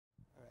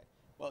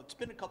Well, it's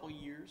been a couple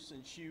years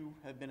since you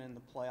have been in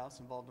the playoffs,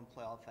 involved in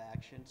playoff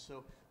action.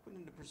 So, put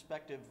into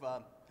perspective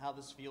how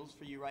this feels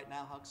for you right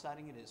now, how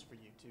exciting it is for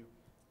you to,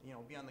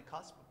 be on the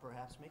cusp of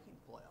perhaps making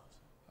the playoffs.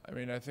 I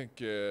mean, I think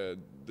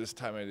this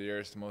time of the year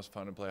is the most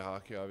fun to play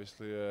hockey.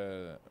 Obviously,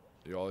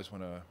 you always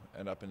want to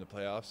end up in the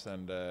playoffs,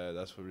 and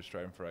that's what we're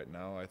striving for right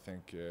now. I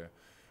think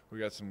we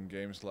got some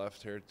games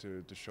left here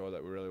to show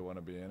that we really want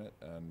to be in it,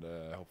 and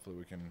hopefully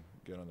we can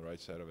get on the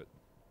right side of it.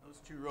 Those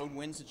two road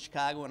wins at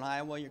Chicago and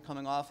Iowa you're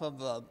coming off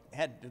of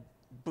had to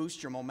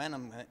boost your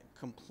momentum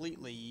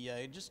completely.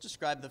 Just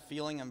describe the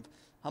feeling of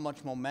how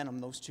much momentum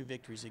those two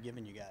victories have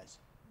given you guys.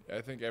 I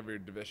think every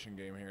division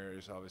game here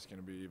is obviously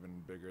going to be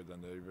even bigger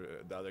than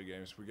the other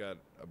games. We got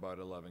about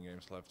 11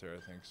 games left here,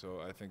 I think.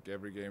 So I think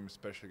every game,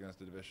 especially against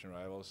the division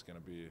rivals, is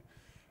going to be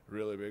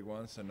really big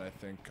ones. And I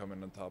think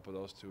coming on top of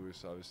those two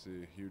is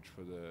obviously huge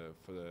for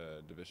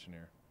the division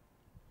here.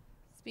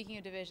 Speaking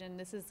of division,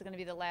 this is going to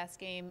be the last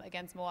game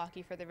against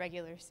Milwaukee for the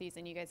regular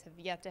season. You guys have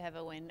yet to have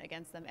a win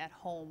against them at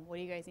home. What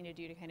do you guys need to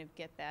do to kind of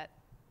get that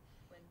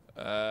win?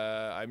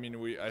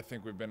 I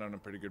think we've been on a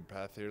pretty good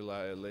path here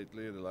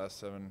lately, the last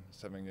seven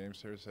games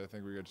here. So I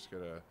think we just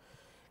gotta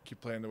keep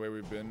playing the way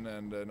we've been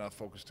and not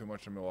focus too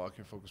much on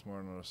Milwaukee, focus more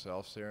on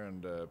ourselves here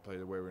and play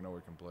the way we know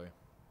we can play.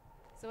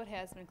 So what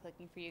has been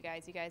clicking for you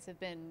guys? You guys have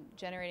been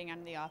generating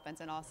on the offense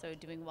and also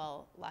doing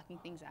well, locking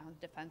things down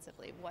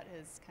defensively. What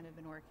has kind of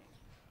been working?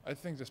 I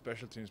think the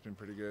special team's been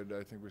pretty good.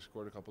 I think we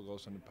scored a couple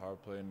goals on the power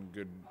play and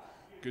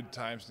good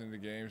times in the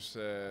games.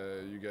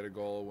 You get a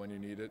goal when you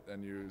need it,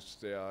 and you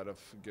stay out of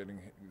getting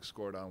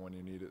scored on when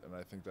you need it. And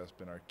I think that's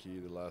been our key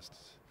the last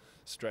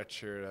stretch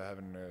here,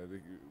 having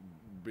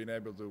been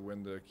able to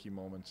win the key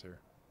moments here.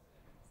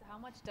 So how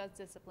much does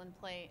discipline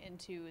play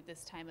into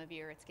this time of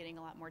year? It's getting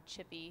a lot more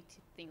chippy.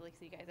 I think like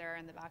you guys are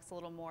in the box a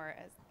little more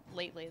as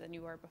lately than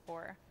you were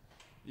before.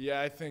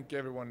 Yeah, I think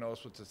everyone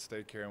knows what's at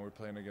stake here, and we're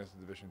playing against the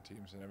division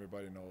teams, and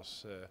everybody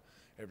knows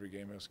every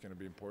game is going to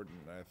be important.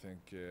 And I think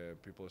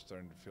people are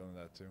starting to feel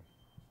that too.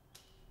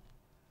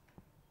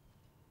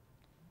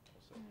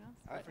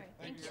 All right.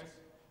 Thank you. Thank you.